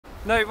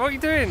No, what are you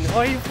doing?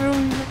 Why are you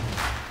filming?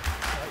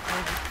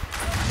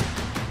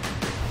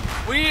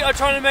 We are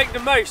trying to make the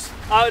most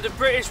out of the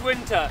British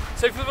winter.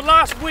 So for the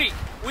last week,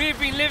 we have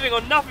been living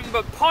on nothing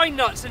but pine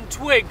nuts and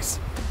twigs.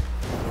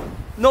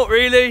 Not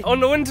really. On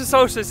the winter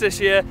solstice this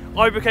year,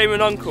 I became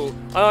an uncle,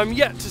 and I'm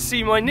yet to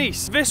see my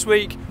niece. This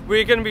week,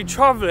 we're going to be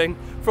travelling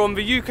from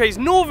the UK's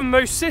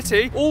northernmost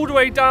city all the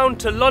way down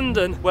to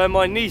London, where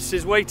my niece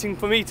is waiting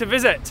for me to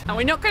visit. And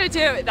we're not going to do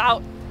it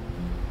without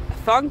a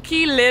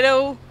funky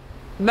little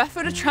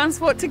method of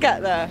transport to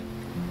get there.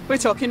 We're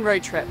talking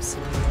road trips.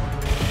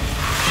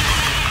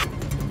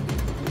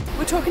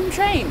 We're talking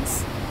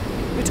trains.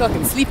 We're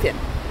talking sleeping.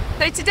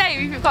 So today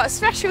we've got a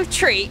special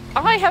treat.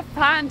 I have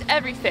planned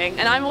everything,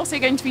 and I'm also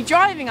going to be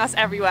driving us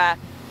everywhere.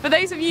 For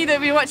those of you that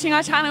have been watching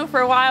our channel for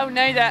a while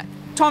know that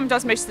Tom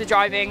does most of the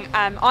driving.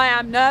 I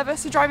am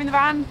nervous of driving the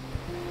van,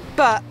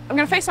 but I'm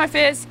going to face my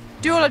fears,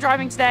 do all the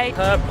driving today.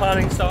 Her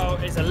planning style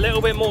is a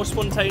little bit more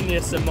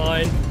spontaneous than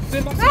mine.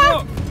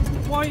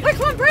 Why? I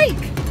can't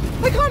brake!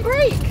 I can't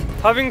brake!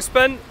 Having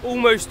spent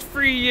almost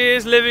 3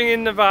 years living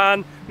in the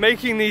van,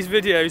 making these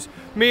videos,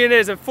 me and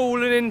Iz have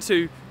fallen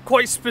into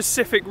quite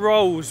specific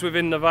roles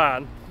within the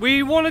van.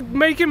 We want to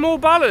make it more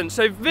balanced,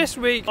 so this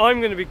week I'm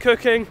going to be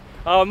cooking.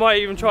 I might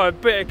even try a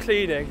bit of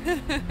cleaning.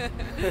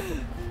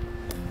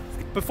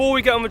 Before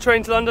we get on the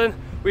train to London,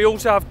 we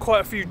also have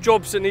quite a few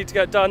jobs that need to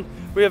get done.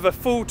 We have a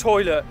full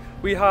toilet,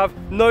 we have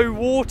no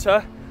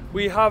water,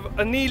 we have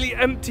a nearly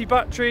empty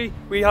battery,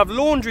 we have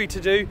laundry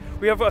to do,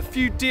 we have a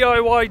few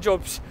DIY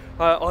jobs,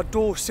 our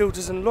door still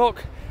doesn't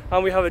lock,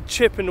 and we have a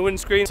chip in the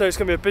windscreen, so it's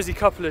going to be a busy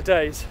couple of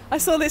days. I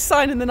saw this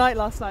sign in the night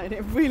last night and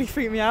it really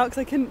freaked me out because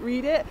I couldn't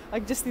read it. I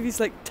could just see these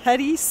like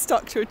teddies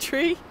stuck to a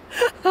tree.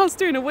 I was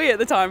doing a wee at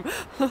the time.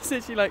 I was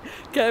literally like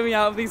getting me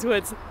out of these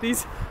woods.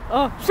 These,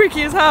 oh,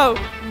 freaky as hell.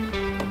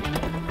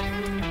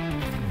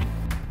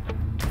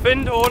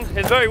 Findhorn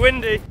is very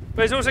windy,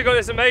 but it's also got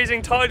this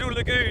amazing tidal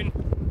lagoon,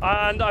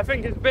 and I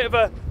think it's a bit of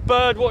a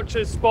bird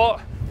watcher's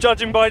spot,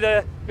 judging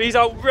by these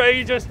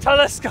outrageous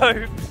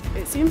telescopes.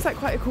 It seems like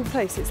quite a cool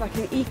place. It's like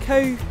an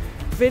eco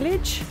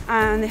village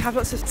and they have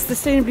lots of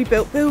sustainably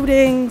built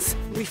buildings.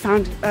 We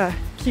found a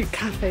cute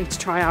cafe to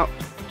try out.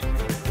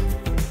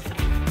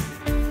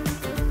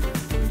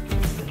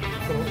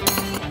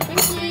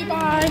 Thank you,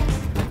 bye.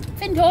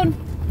 Findhorn,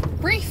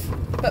 brief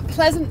but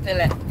pleasant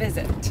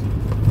visit.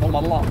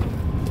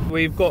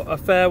 We've got a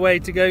fair way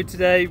to go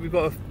today. We've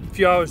got a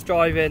few hours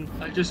driving.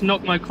 I just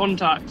knocked my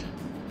contact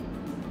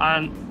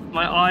and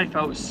my eye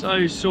felt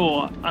so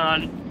sore,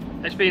 and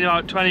it's been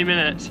about 20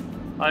 minutes.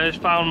 I just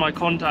found my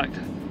contact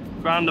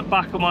around the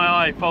back of my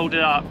eye, folded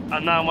up,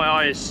 and now my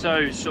eye is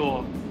so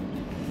sore.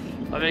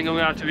 I think I'm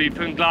gonna have to be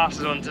putting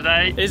glasses on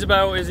today.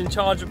 Isabel is in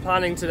charge of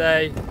planning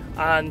today,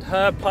 and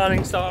her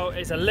planning style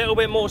is a little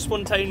bit more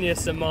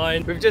spontaneous than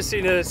mine. We've just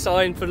seen a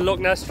sign for the Loch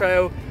Ness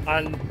Trail,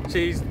 and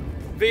she's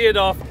veered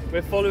off.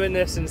 We're following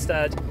this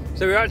instead.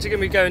 So we're actually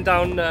gonna be going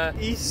down the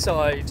east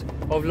side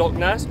of Loch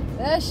Ness.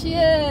 There she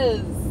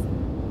is!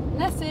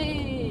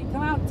 Nessie,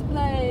 come out to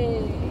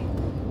play!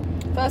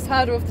 First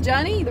hurdle of the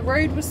journey, the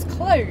road was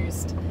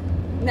closed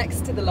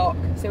next to the loch.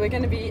 So we're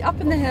going to be up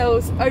in the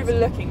hills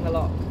overlooking the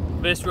loch.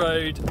 This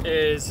road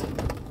is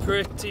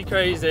pretty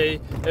crazy.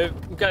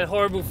 I'm getting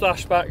horrible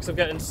flashbacks of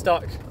getting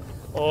stuck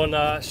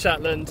on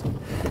Shetland.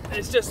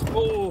 It's just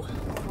all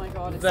my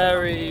God, it's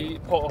very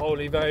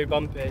potholy, very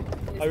bumpy.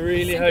 I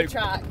really hope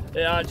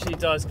it actually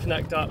does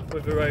connect up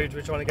with the road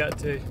we're trying to get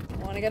to.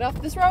 I want to get off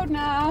this road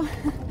now.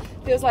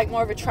 Feels like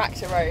more of a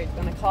tractor road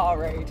than a car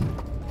road.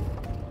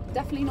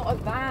 Definitely not a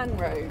van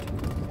road.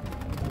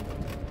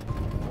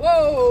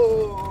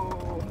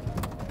 Whoa!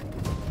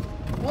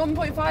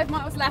 1.5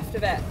 miles left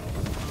of it.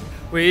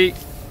 We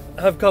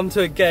have come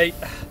to a gate.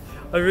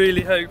 I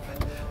really hope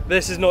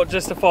this is not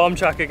just a farm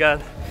track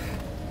again.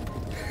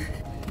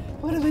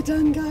 What have I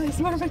done, guys?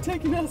 Where have I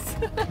taken us?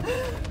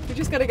 We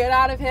just got to get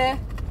out of here.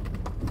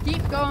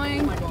 Keep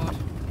going. Oh my God.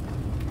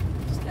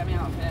 Just get me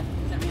out of here.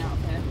 Get me out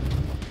of here.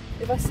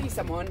 If I see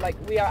someone, like,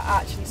 we are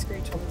actually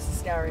screwed, Tom. This is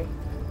scary.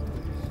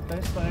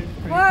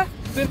 Why?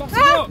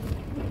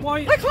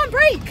 I can't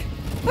brake!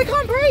 I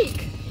can't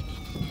brake!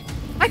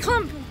 I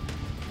can't...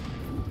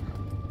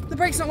 The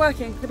brake's not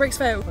working. The brake's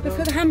failed. Put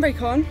the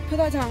handbrake on. Put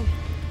that down.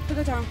 Put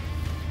that down.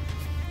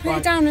 Put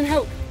it down and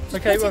help.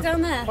 Just put it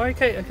down there.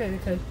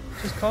 Okay.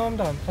 Just calm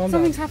down.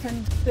 Something's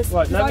happened.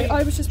 Right,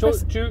 I was just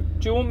do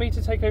you want me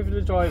to take over the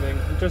driving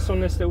just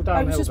on this little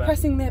downhill bit? I was just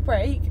pressing the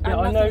brake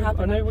and nothing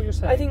happened. I know what you're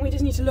saying. I think we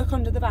just need to look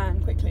under the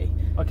van quickly.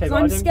 Okay,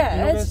 but I'm scared.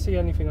 You're not going to see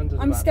anything under the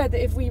van. I'm scared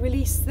that if we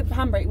release the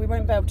handbrake, we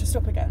won't be able to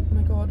stop again. Oh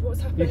my God,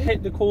 what's happening? You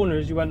hit the corner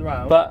as you went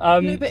round. But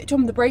no, but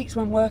Tom, the brakes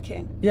weren't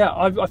working. Yeah,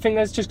 I think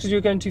that's just because you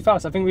were going too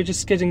fast. I think we were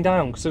just skidding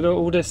down because of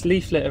all this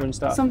leaf litter and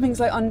stuff. Something's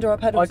like under our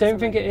pedals. I don't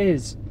think it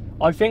is.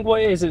 I think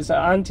what it is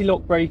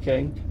anti-lock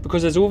braking,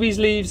 because there's all these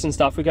leaves and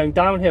stuff. We're going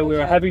downhill, we're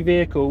a heavy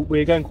vehicle,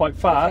 we're going quite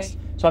fast.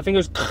 So I think it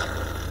was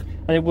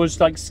and it was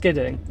like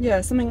skidding.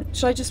 Yeah, something.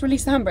 Should I just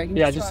release the handbrake?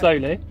 Yeah, just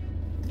slowly.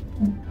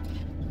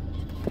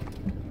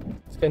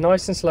 Let's go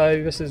nice and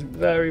slow. This is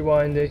very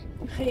windy.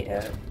 I hate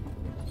it.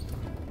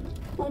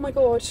 Oh my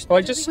god.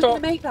 Right, just stop. We're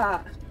gonna make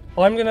that.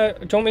 I'm gonna. Do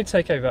you want me to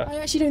take over? I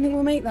actually don't think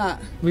we'll make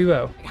that. We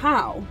will.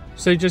 How?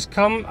 So just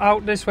come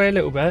out this way a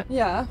little bit.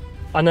 Yeah.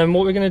 And then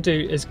what we're gonna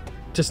do is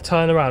just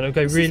turn around and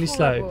go really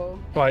slow.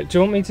 Right, do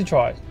you want me to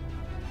try?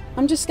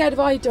 I'm just scared if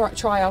I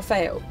try, I'll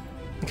fail.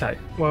 Okay,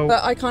 well...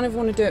 But I kind of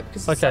want to do it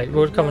because... Okay,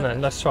 well, come on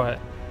then, let's try it.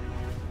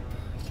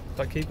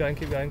 Right, keep going,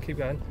 keep going, keep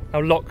going.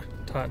 Now lock,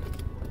 turn.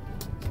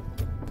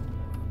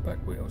 Back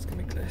wheel's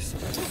gonna be close.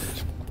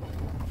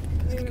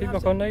 Keep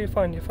lock on, no, you're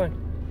fine, you're fine.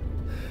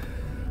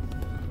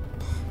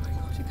 Oh my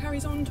gosh, it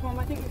carries on, Tom.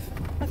 I think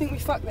we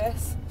fucked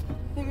this.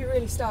 I think we're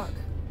really stuck.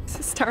 This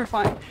is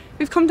terrifying.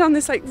 We've come down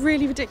this like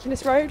really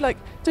ridiculous road. Like,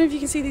 I don't know if you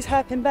can see these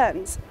hairpin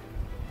bends.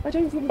 I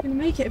don't think we're going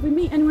to make it. If we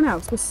meet anyone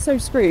else, we're so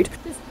screwed.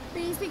 Just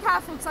please be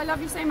careful because I love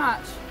you so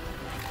much.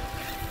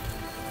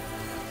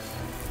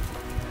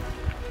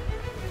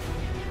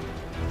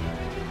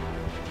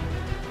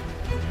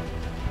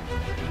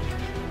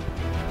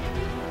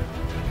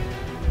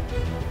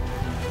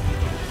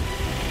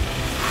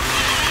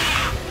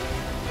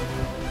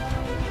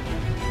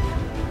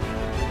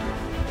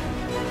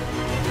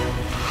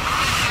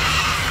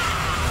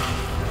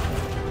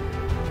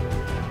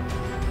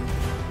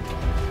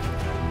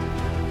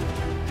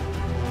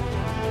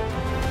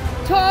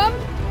 Tom?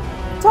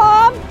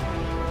 Tom?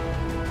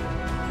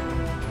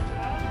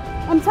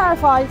 I'm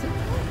terrified.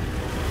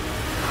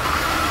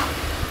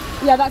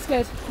 Yeah, that's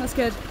good. That's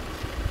good.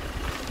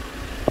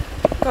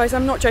 Guys,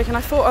 I'm not joking.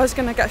 I thought I was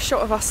going to get a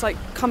shot of us like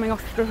coming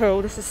off the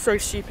hill. This is so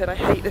stupid. I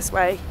hate this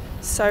way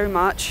so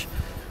much.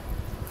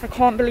 I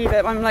can't believe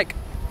it. I'm like,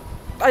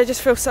 I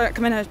just feel so like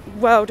I'm in a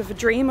world of a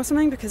dream or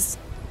something because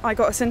I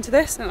got us into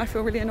this and I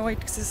feel really annoyed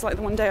because it's like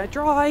the one day I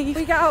drive.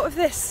 We get out of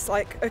this,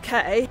 like,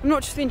 okay. I'm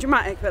not just being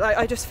dramatic, but like,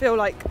 I just feel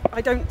like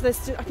I can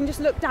just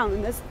look down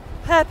and there's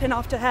hairpin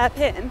after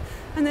hairpin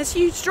and there's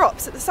huge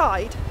drops at the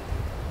side.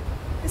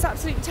 It's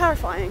absolutely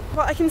terrifying.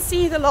 But I can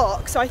see the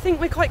lock, so I think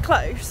we're quite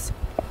close.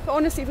 But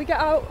honestly, if we get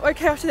out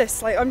okay after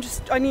this, like,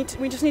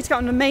 we just need to get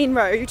on the main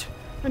road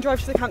and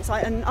drive to the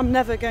campsite, and I'm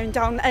never going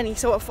down any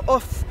sort of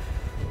off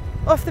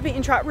the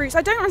beaten track routes.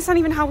 I don't understand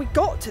even how we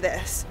got to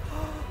this.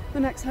 The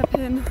next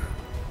hairpin.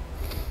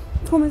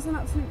 Tom is an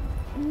absolute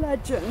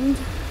legend.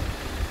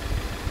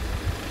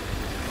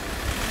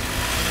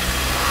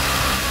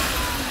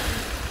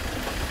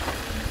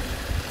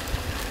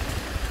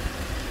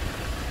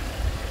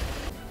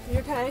 Are you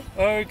okay?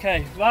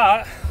 Okay,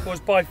 that was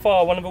by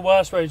far one of the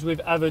worst roads we've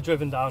ever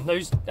driven down.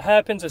 Those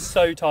hairpins are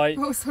so tight.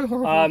 Oh, so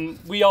horrible.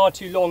 We are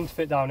too long to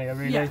fit down here,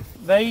 really. Yeah.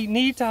 They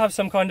need to have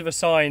some kind of a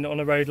sign on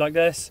a road like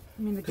this.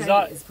 I mean, because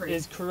that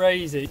is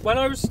crazy. When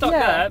I was stuck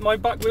there, my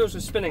back wheels were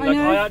spinning.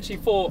 I actually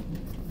thought,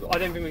 I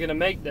don't think we're going to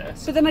make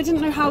this. But then I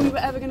didn't know how we were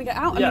ever going to get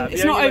out. I mean,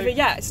 it's not over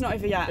yet. It's not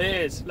over yet.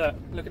 It is.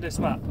 Look at this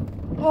map.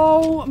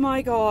 Oh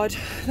my God.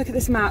 Look at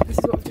this map. This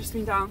is what we've just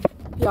been down.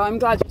 Yeah, I'm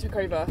glad you took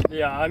over.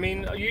 Yeah, I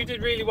mean, you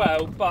did really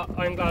well, but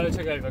I'm glad I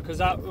took over because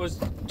that was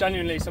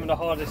genuinely some of the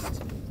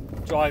hardest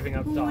driving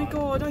I've done. Oh my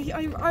God,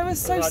 I was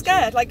so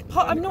scared. Like,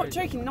 I'm not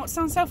joking, not to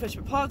sound selfish,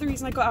 but part of the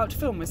reason I got out to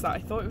film was that I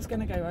thought it was going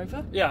to go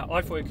over. Yeah,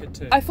 I thought it could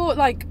too. I thought,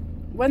 like,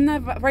 when the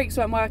brakes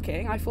weren't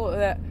working, I thought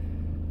that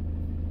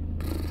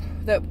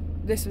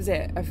this was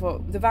it. I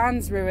thought the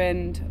van's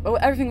ruined. Well,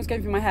 everything was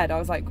going through my head. I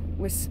was like,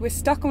 we're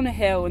stuck on a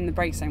hill and the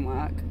brakes don't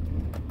work.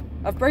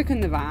 I've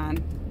broken the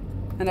van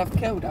and I've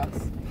killed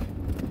us.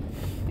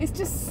 It's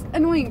just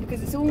annoying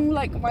because it's all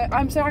like,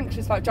 I'm so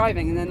anxious about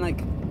driving and then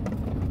like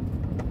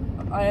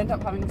I end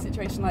up having a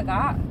situation like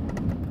that,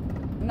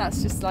 and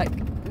that's just like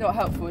not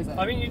helpful, is it?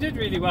 I mean, you did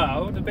really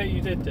well, the bit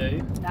you did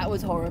do. That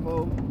was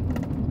horrible.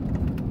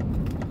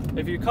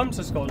 If you come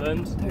to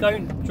Scotland,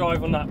 don't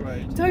drive on that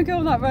road. Don't go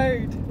on that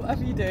road,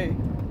 whatever you do.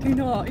 Do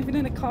not, even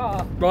in a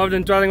car. Rather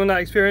than dwelling on that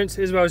experience,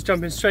 Isabel's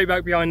jumping straight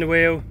back behind the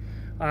wheel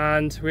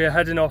and we're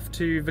heading off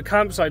to the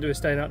campsite that we're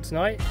staying at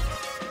tonight.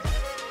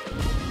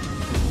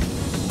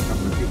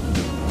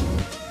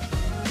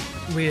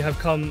 We have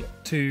come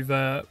to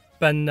the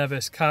Ben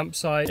Nevis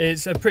campsite.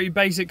 It's a pretty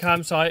basic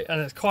campsite and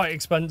it's quite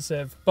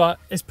expensive, but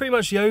it's pretty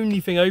much the only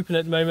thing open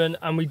at the moment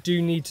and we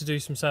do need to do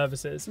some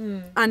services.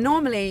 And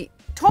normally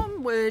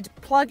Tom would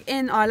plug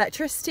in our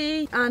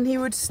electricity and he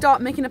would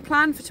start making a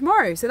plan for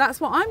tomorrow, so that's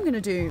what I'm going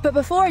to do. But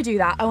before I do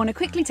that, I want to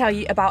quickly tell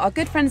you about our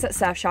good friends at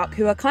Surfshark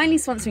who are kindly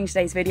sponsoring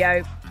today's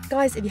video.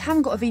 Guys, if you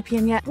haven't got a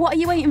VPN yet, what are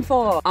you waiting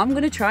for? I'm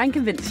going to try and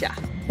convince you.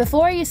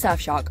 Before I used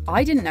Surfshark,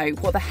 I didn't know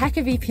what the heck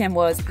a VPN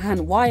was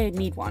and why I'd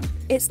need one.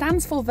 It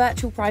stands for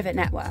Virtual Private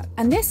Network,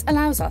 and this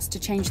allows us to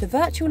change the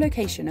virtual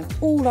location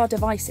of all our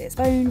devices,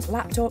 phones,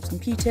 laptops,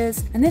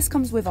 computers, and this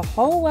comes with a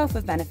whole wealth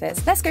of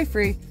benefits. Let's go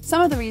through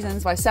some of the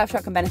reasons why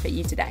Surfshark can benefit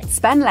you today.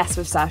 Spend less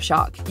with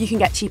Surfshark. You can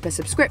get cheaper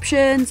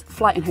subscriptions,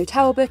 flight and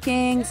hotel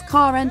bookings,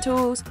 car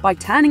rentals, by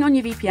turning on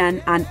your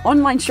VPN and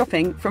online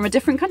shopping from a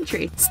different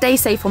country. Stay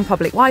safe on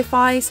public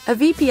Wi-Fi's. A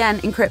VPN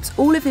encrypts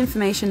all of the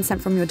information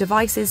sent from your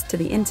devices to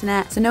the internet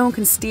internet so no one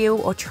can steal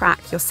or track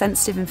your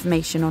sensitive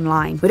information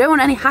online. We don't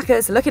want any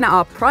hackers looking at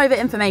our private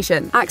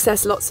information.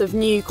 Access lots of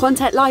new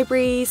content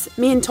libraries.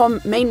 Me and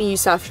Tom mainly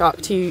use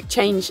Surfshark to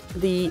change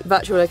the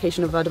virtual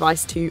location of our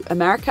device to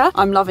America.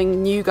 I'm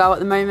loving New Girl at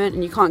the moment,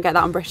 and you can't get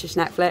that on British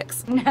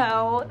Netflix.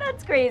 No,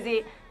 that's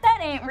crazy. That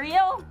ain't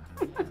real.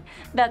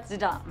 That's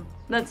dumb.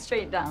 That's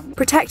straight dumb.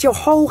 Protect your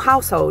whole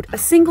household. A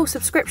single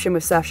subscription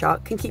with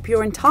Surfshark can keep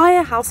your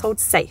entire household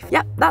safe.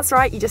 Yep, that's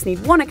right, you just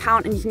need one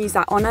account and you can use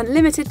that on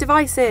unlimited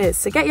devices.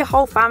 So get your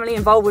whole family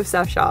involved with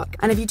Surfshark.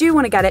 And if you do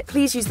want to get it,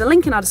 please use the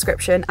link in our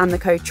description and the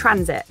code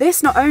TRANSIT.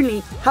 This not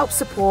only helps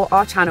support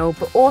our channel,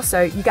 but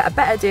also you get a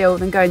better deal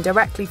than going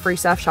directly through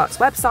Surfshark's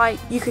website.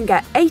 You can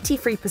get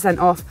 83%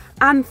 off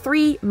and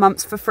 3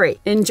 months for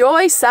free.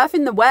 Enjoy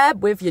surfing the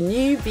web with your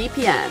new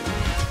VPN.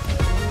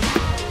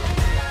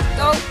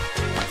 Go.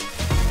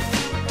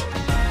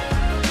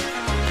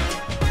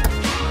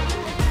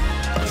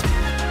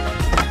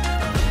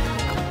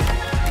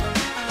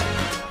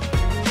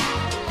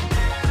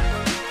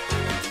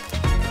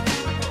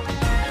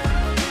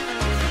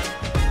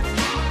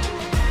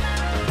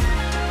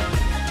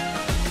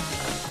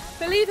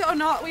 Believe it or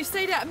not, we've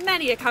stayed at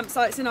many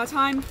campsites in our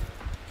time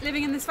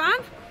living in this van,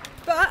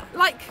 but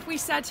like we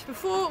said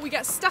before, we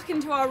get stuck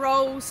into our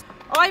roles.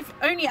 I've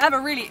only ever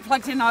really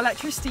plugged in our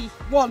electricity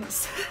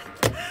once.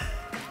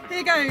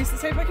 Here goes,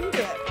 let's hope I can do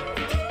it.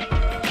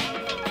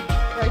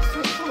 Very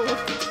straightforward.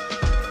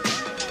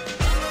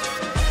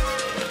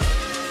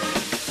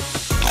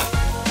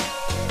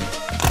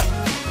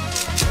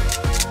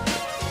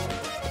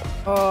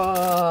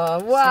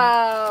 Oh,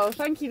 wow,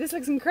 thank you, this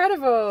looks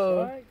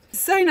incredible. Right.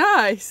 So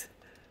nice.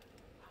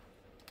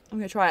 I'm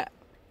gonna try it.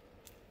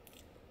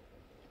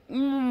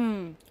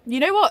 You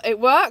know what? It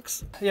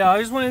works. Yeah,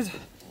 I just wanted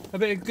a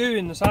bit of goo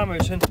in the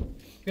sandwich, and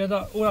we had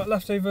all that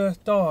leftover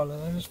dal,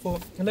 and I just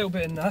thought a little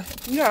bit in there.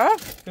 Yeah.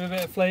 Give a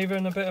bit of flavour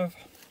and a bit of...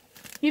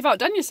 You've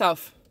outdone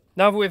yourself.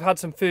 Now that we've had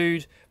some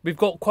food, we've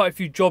got quite a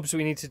few jobs that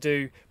we need to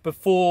do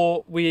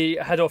before we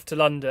head off to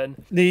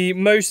London. The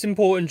most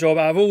important job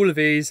out of all of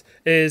these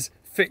is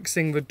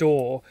fixing the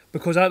door,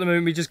 because at the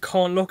moment we just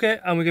can't lock it,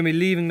 and we're going to be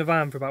leaving the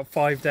van for about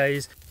 5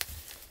 days.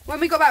 When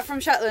we got back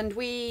from Shetland,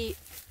 we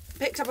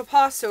picked up a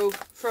parcel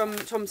from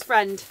Tom's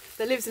friend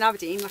that lives in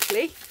Aberdeen,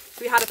 luckily.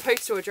 We had a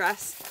postal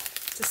address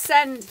to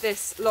send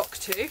this lock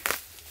to.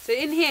 So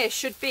in here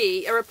should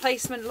be a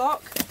replacement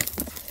lock.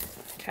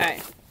 Okay,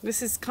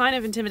 this is kind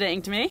of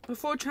intimidating to me. A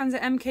Ford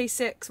Transit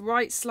MK6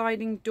 right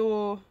sliding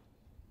door.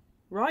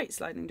 Right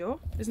sliding door?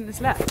 Isn't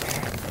this left?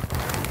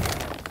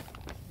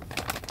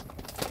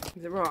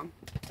 Is it wrong?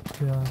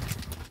 Yeah.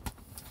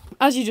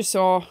 As you just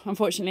saw,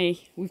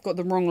 unfortunately, we've got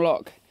the wrong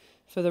lock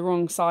for the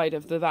wrong side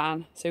of the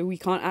van, so we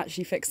can't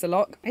actually fix the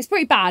lock. It's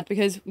pretty bad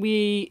because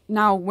we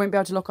now won't be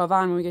able to lock our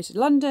van when we go to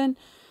London.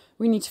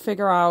 We need to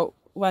figure out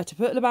where to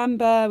put the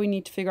Bamba. We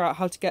need to figure out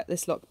how to get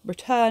this lock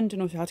returned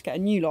and also how to get a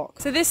new lock.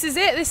 So this is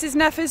it. This is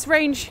Neffa's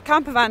Range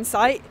camper van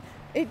site.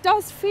 It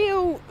does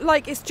feel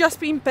like it's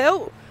just been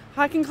built.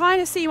 I can kind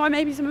of see why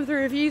maybe some of the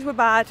reviews were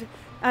bad.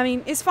 I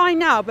mean, it's fine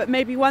now, but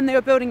maybe when they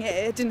were building it,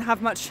 it didn't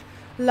have much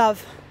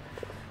love.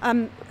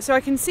 So I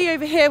can see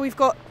over here we've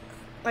got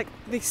like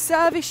the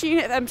service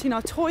unit of emptying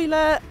our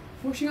toilet,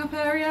 washing up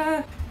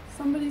area,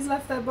 somebody's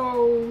left their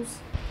bowls,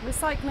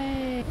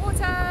 recycling,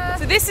 water.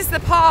 So this is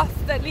the path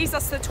that leads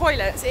us to the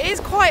toilets. It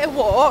is quite a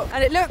walk,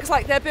 and it looks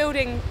like they're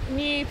building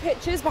new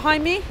pitches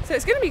behind me. So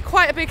it's going to be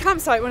quite a big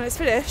campsite when it's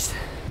finished.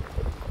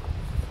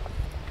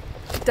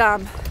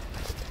 Damn,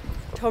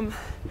 Tom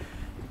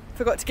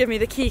forgot to give me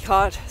the key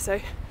card, so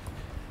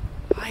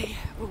I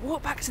will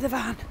walk back to the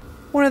van.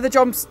 One of the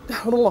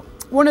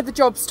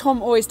jobs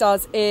Tom always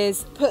does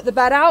is put the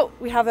bed out.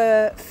 We have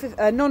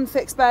a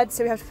non-fixed bed,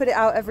 so we have to put it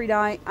out every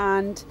night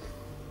and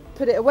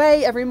put it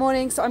away every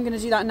morning. So I'm going to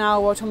do that now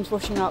while Tom's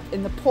washing up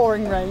in the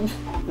pouring rain.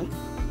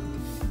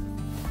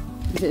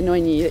 Is it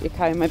annoying you that you're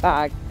carrying my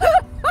bag?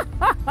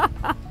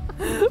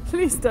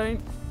 Please don't.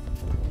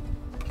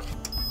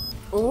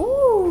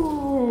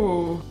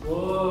 Ooh.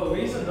 Whoa,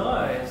 these are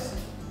nice.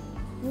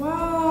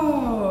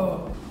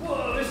 Wow.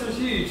 Whoa, this was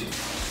huge.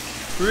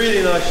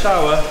 Really nice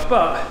shower,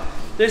 but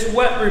this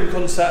wet room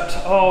concept,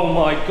 oh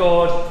my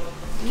god,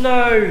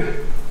 no.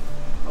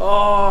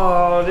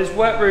 Oh, this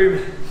wet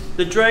room,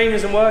 the drain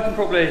isn't working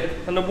properly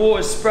and the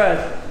water's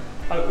spread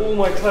and all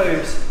my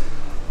clothes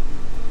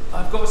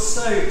I've got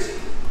soaked.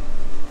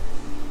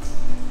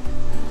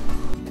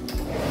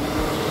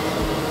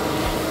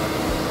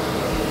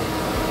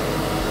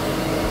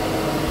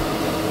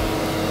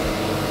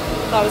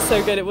 That was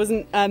so good. It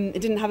wasn't. It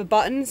didn't have a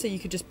button, so you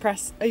could just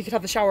press. You could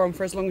have the shower on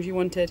for as long as you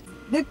wanted.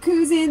 Look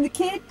who's in the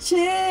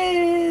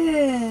kitchen!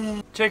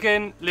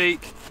 Chicken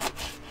leek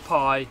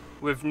pie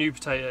with new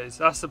potatoes.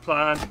 That's the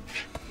plan.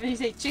 When you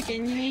say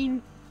chicken, you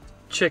mean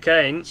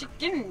chicken.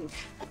 Chicken.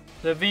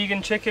 The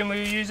vegan chicken we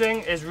were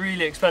using is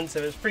really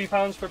expensive. It's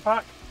 £3 for a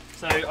pack.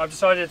 So I've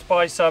decided to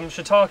buy some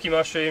shiitake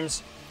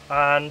mushrooms,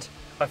 and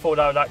I thought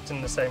I would act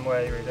in the same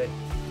way, really.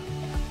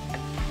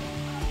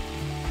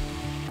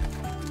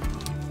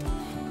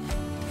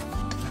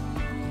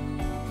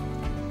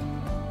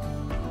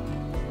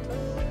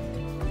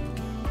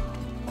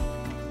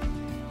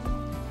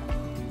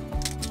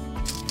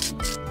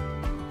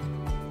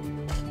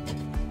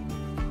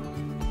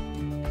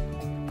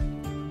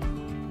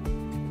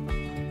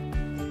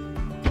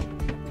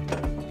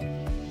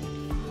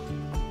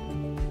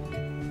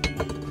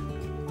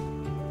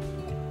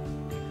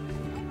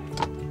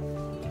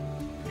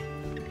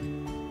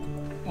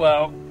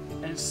 Well,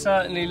 it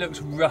certainly looks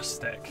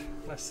rustic,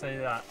 let's say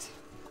that.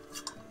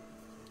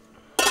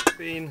 It's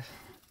been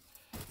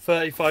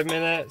 35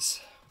 minutes.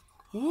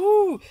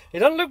 Woo! It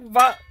doesn't look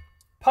that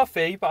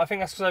puffy, but I think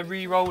that's because I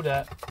re-rolled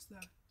it.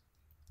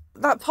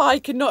 That pie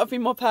could not have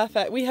been more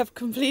perfect. We have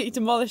completely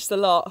demolished the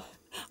lot.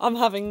 I'm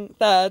having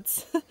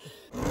thirds.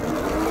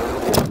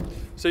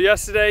 So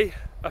yesterday,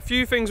 a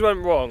few things went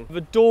wrong. The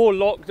door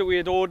lock that we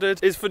had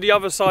ordered is for the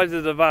other side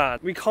of the van.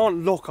 We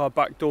can't lock our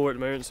back door at the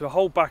moment, so the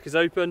whole back is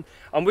open,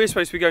 and we're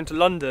supposed to be going to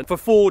London for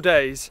 4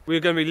 days. We're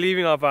going to be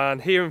leaving our van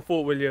here in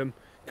Fort William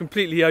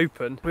completely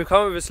open. We've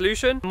come up with a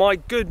solution. My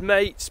good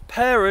mate's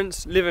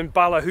parents live in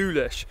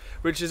Ballachulish,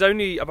 which is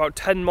only about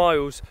 10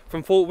 miles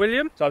from Fort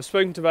William. So I've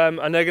spoken to them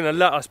and they're going to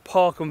let us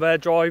park on their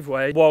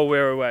driveway while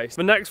we're away. So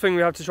the next thing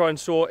we have to try and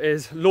sort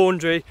is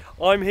laundry.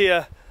 I'm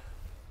here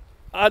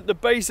at the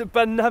base of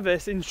Ben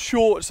Nevis in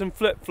shorts and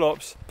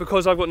flip-flops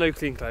because I've got no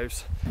clean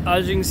clothes.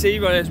 As you can see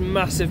by this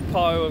massive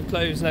pile of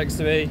clothes next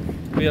to me,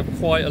 we have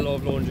quite a lot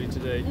of laundry to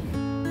do.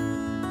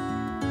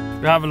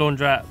 We have a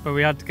laundrette, but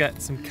we had to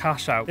get some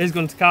cash out. It's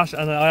gone to cash,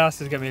 and I asked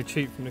her to get me a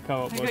treat from the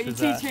co-op. I got you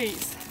 2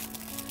 treats.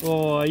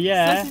 Oh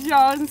yeah. Sausage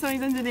jars and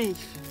something underneath.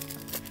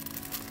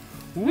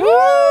 Woo!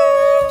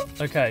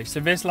 Okay, so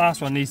this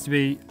last one needs to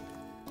be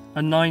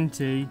a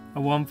 90,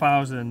 a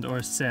 1000, or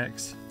a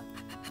 6.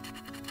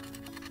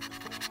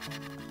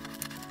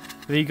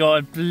 We got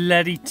a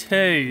bloody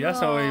 2.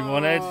 That's what we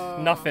wanted.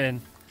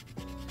 Nothing.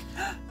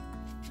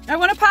 I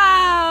want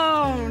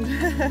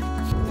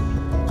 £1.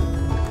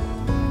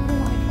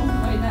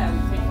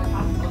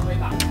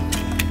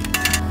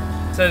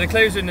 So the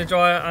clothes are in the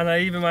dryer, and I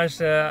even managed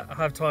to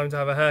have time to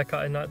have a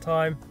haircut in that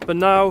time. But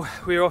now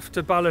we're off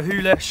to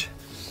Ballachulish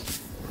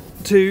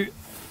to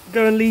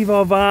go and leave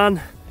our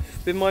van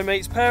with my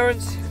mate's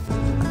parents.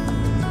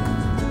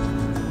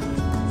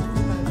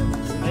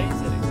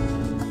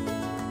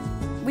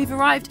 We've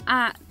arrived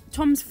at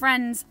Tom's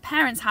friend's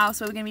parents' house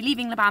where we're going to be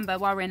leaving Bamba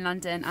while we're in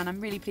London, and I'm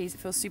really pleased. It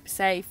feels super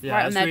safe, Yeah,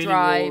 right on their really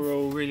drive.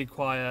 Rural, really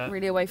quiet,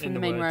 really away from the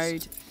main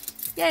road.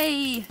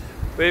 Yay!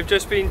 We've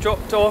just been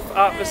dropped off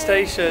at the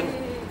station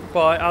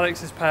by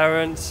Alex's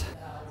parents.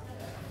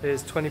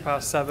 It's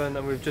 7:20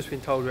 and we've just been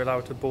told we're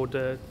allowed to board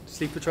the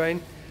sleeper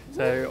train.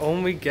 So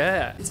on we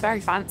get. It's very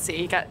fancy.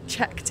 You get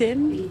checked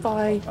in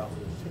by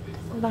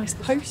a nice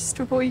host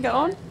before you get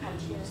on.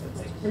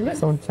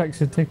 Someone checks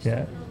your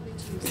ticket.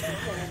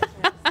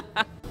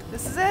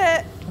 This is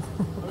it.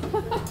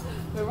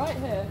 We're right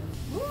here.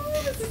 Ooh,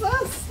 this is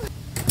us.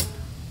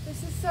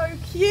 This is so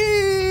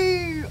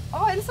cute.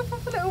 Oh, it's a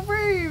proper little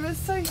room. It's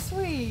so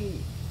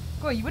sweet.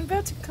 God, you wouldn't be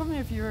able to come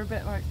here if you were a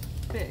bit like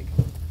big.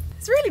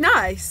 It's really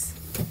nice.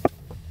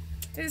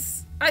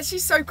 It's actually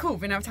so cool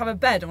being able to have a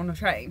bed on a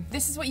train.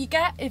 This is what you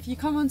get if you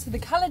come onto the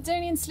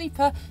Caledonian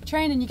Sleeper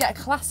train and you get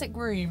a classic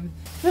room.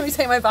 Let me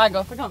take my bag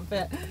off, I can't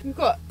fit. We've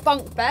got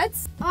bunk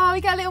beds. Oh,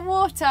 we get a little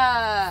water.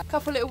 A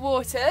couple little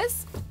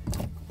waters.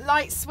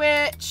 Light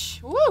switch.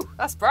 Woo,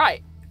 that's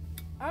bright.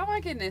 Oh my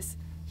goodness.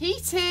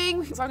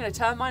 Heating. So I'm going to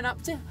turn mine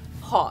up to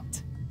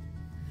hot.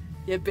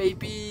 Yeah,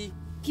 baby.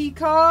 Key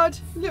card.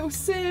 Little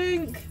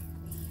sink.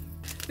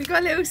 We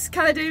got a little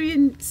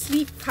Caledonian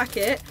sleep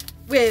packet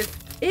with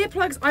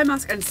earplugs, eye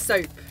mask and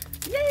soap.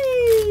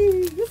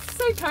 Yay! This is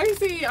so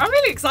cozy. I'm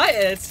really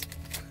excited.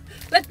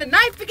 Let the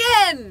night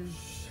begin.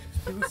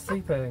 Who's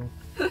sleeping?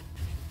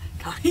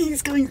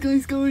 Guys,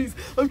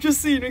 I've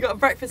just seen we got a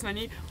breakfast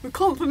menu with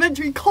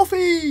complimentary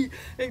coffee.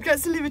 It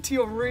gets delivered to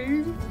your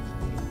room.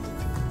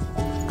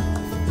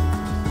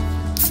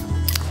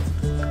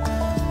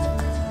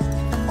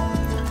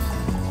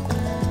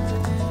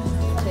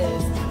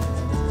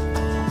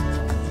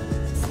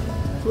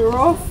 We're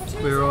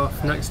off. We're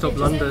off. Next stop,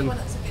 London.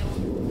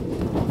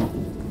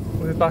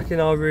 We're back in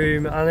our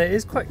room and it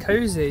is quite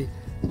cosy.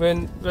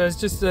 When there's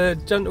just a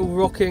gentle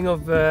rocking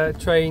of the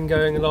train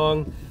going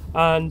along,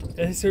 and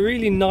it's a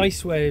really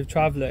nice way of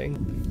travelling.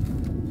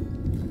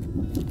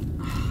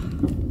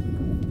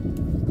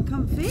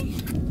 Comfy.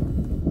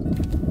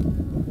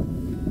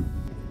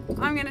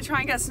 I'm going to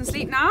try and get some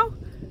sleep now,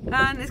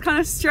 and it's kind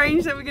of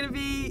strange that we're going to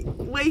be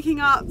waking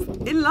up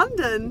in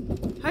London.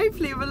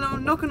 Hopefully with a little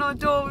knock on our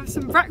door with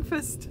some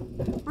breakfast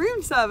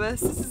room service.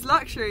 This is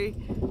luxury.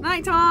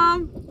 Night,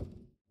 Tom.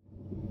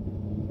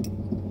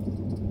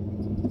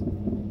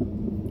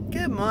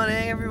 Good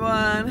morning,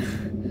 everyone.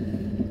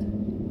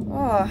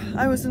 Oh,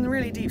 I was in a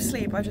really deep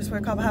sleep. I just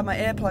woke up, I had my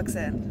earplugs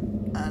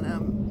in,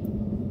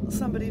 and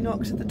somebody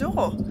knocked at the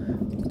door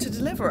to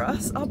deliver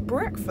us our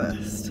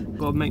breakfast.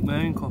 Gotta make my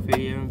own coffee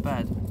here in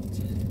bed.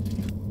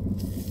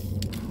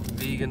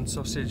 Vegan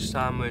sausage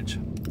sandwich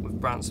with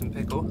Branson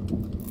pickle.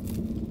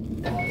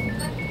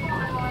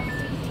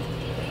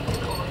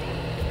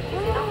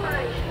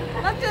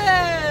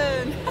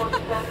 London!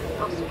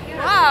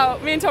 Wow,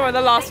 me and Tom are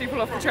the last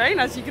people off the train,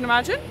 as you can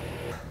imagine.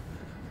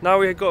 Now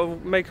we've got to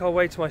make our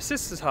way to my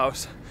sister's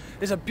house.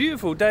 It's a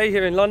beautiful day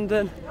here in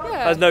London.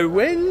 Yeah. There's no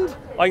wind.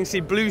 I can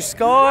see blue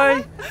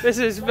sky. This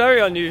is very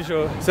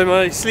unusual. So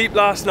my sleep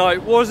last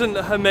night wasn't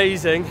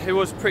amazing. It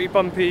was pretty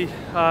bumpy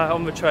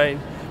on the train.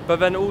 But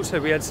then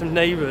also we had some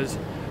neighbours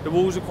the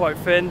walls were quite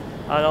thin,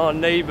 and our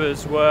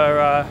neighbours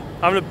were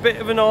having a bit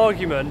of an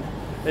argument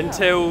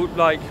until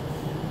like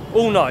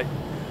all night,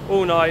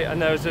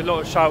 and there was a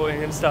lot of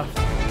shouting and stuff.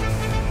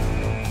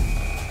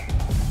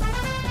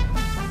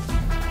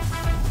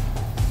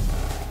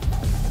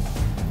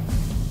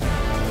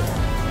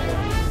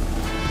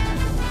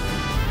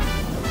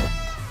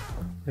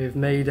 We've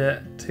made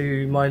it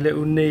to my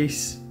little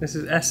niece. This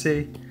is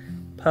Essie,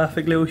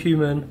 perfect little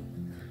human.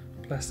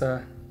 Bless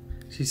her.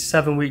 She's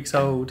 7 weeks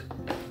old.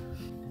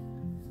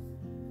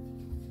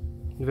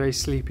 I'm very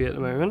sleepy at the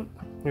moment.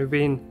 We've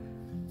been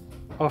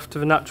off to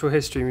the Natural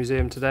History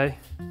Museum today.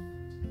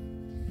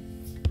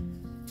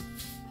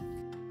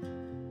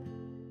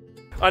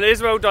 And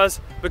Israel does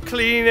the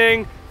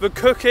cleaning, the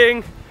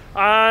cooking,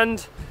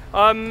 and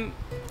I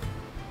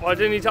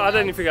didn't need to add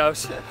anything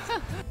else.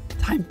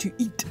 Time to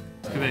eat.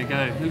 Give it a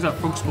go. Looks like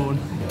frog spawn.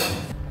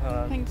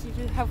 Thank you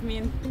for helping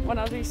me when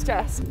I was really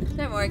stressed.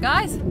 Don't worry,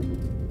 guys.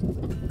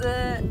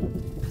 The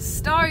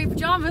starry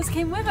pyjamas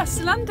came with us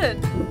to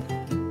London.